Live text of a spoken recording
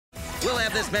We'll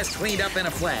have this mess cleaned up in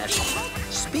a flash.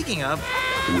 Speaking of...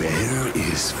 Where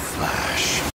is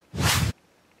Flash?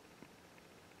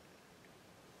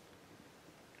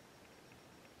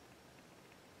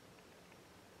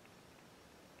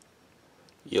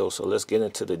 Yo, so let's get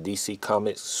into the DC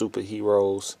Comics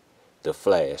superheroes, The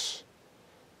Flash.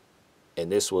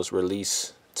 And this was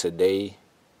released today,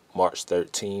 March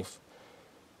 13th.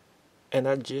 And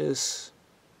I just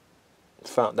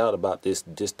found out about this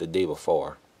just the day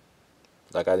before.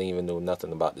 Like, I didn't even know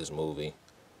nothing about this movie.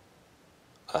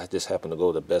 I just happened to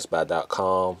go to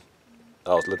bestbuy.com.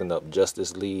 I was looking up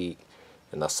Justice League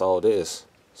and I saw this.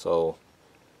 So,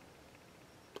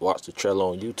 watched the trailer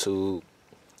on YouTube.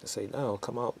 They say, no,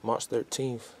 come out March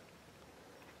 13th.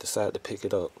 Decided to pick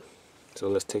it up. So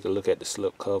let's take a look at the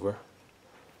slip cover.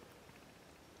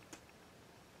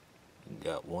 You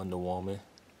got Wonder Woman,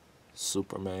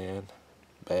 Superman,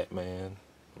 Batman,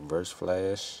 Reverse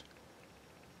Flash,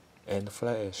 and the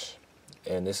Flash.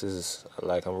 And this is,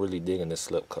 like, I'm really digging this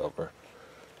slip cover.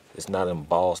 It's not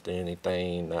embossed or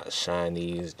anything, not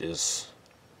shiny, it's just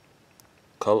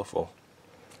colorful.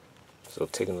 So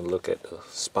taking a look at the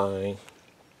spine.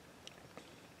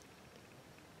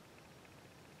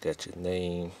 Got your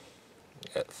name,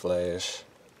 got Flash.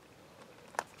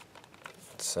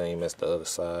 Same as the other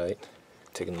side.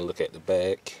 Taking a look at the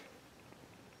back.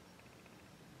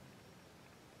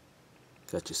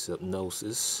 Got your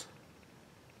hypnosis.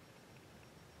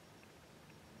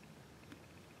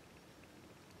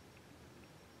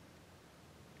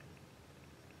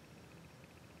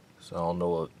 So I don't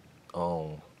know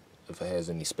what, if it has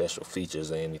any special features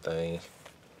or anything.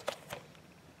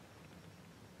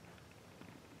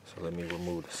 So let me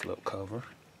remove the slip cover.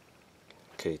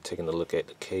 Okay, taking a look at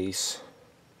the case.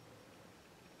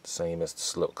 Same as the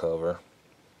slip cover.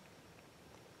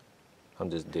 I'm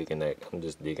just digging that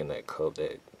cover,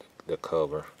 the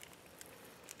cover.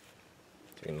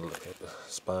 Taking a look at the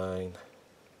spine.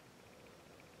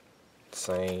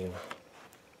 Same.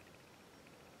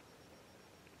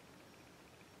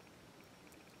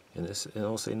 And it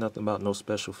don't say nothing about no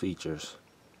special features.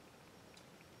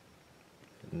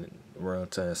 And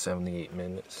runtime 78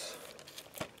 minutes.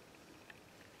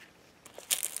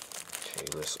 Okay,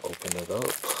 let's open it up.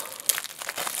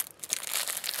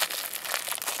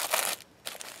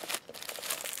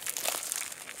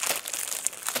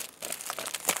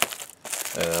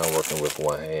 And I'm working with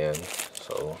one hand,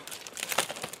 so.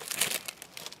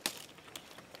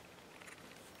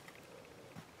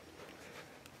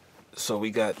 So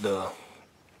we got the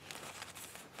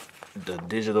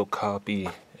digital copy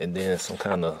and then some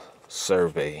kind of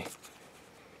survey.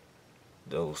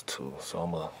 Those two. So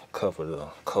I'm gonna cover the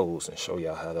codes and show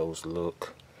y'all how those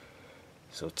look.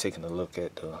 So taking a look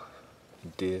at the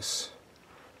disc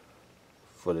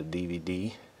for the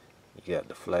DVD, you got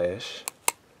the Flash.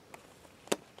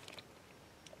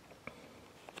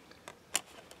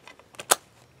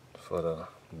 For the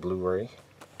Blu-ray,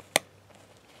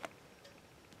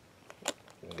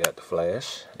 you got the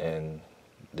Flash, and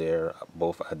they're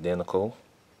both identical.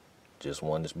 Just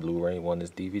one is Blu-ray, one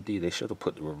is DVD. They should have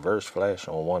put the Reverse Flash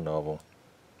on one of them,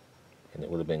 and it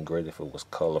would have been great if it was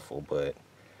colorful, but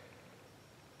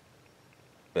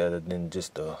better than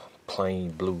just a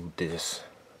plain blue disc.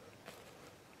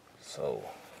 So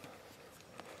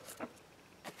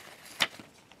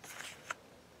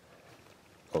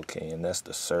okay, and that's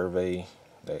the survey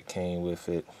that came with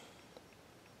it.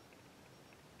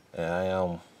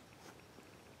 And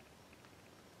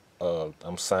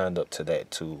I'm signed up to that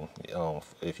too.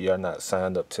 If you're not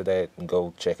signed up to that,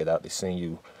 go check it out. They send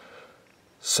you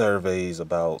surveys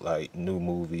about like new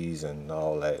movies and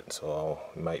all that, so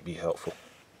it might be helpful.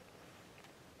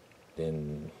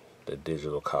 Then the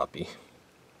digital copy,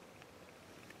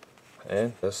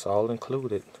 and that's all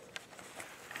included.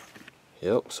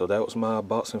 Yep, so that was my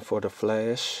unboxing for the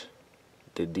Flash,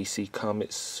 the DC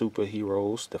Comics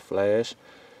superheroes, the Flash.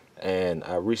 And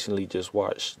I recently just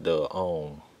watched the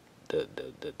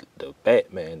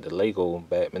Batman, the Lego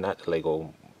Batman, not the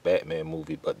Lego Batman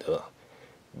movie, but the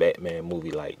Batman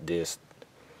movie like this,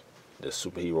 the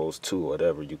Superheroes 2,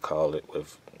 whatever you call it,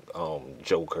 with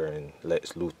Joker and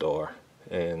Lex Luthor.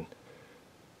 And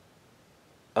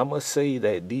I must say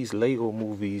that these Lego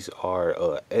movies are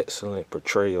an excellent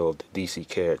portrayal of the DC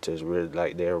characters. Really,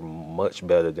 like, they're much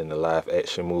better than the live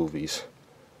action movies,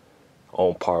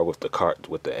 on par with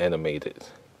the animated.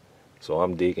 So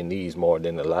I'm digging these more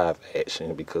than the live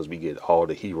action because we get all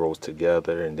the heroes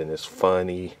together and then it's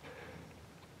funny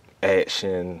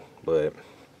action. But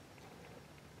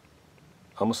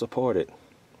I'm gonna support it.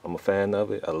 I'm a fan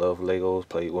of it. I love Legos.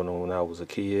 Played with them when I was a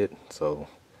kid. So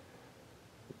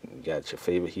You got your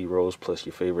favorite heroes plus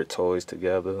your favorite toys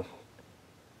together.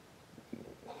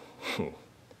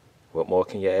 What more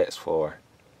can you ask for?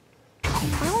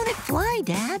 I want to fly,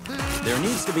 Dad. There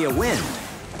needs to be a wind.